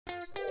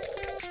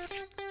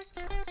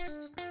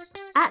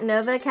At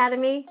Nova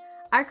Academy,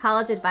 our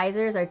college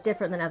advisors are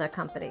different than other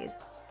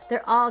companies.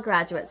 They're all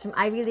graduates from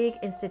Ivy League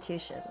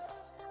institutions,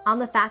 on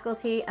the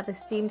faculty of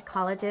esteemed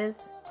colleges,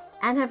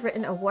 and have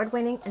written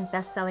award-winning and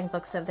best-selling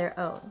books of their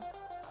own.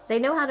 They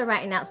know how to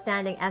write an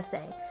outstanding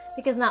essay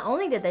because not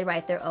only did they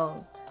write their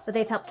own, but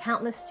they've helped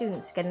countless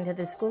students get into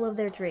the school of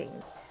their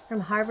dreams,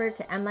 from Harvard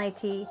to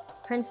MIT,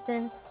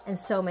 Princeton, and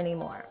so many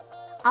more.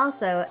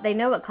 Also, they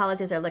know what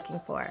colleges are looking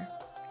for.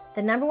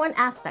 The number one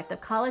aspect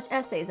of college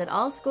essays that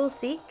all schools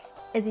seek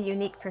is a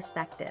unique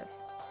perspective.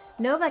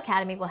 Nova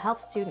Academy will help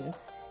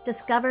students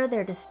discover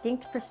their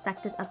distinct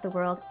perspective of the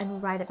world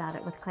and write about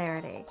it with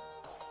clarity.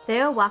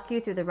 They'll walk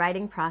you through the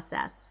writing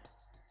process,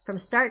 from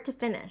start to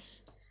finish,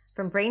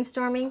 from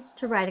brainstorming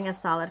to writing a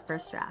solid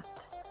first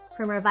draft,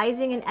 from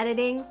revising and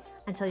editing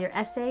until your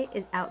essay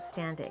is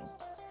outstanding.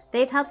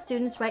 They've helped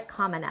students write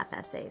Common App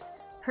essays,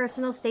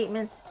 personal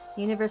statements,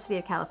 University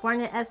of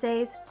California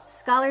essays,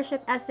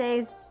 scholarship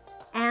essays,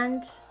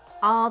 and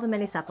all the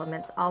many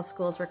supplements all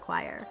schools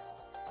require.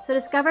 So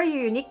discover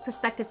your unique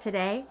perspective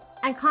today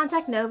and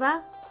contact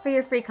Nova for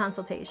your free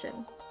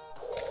consultation.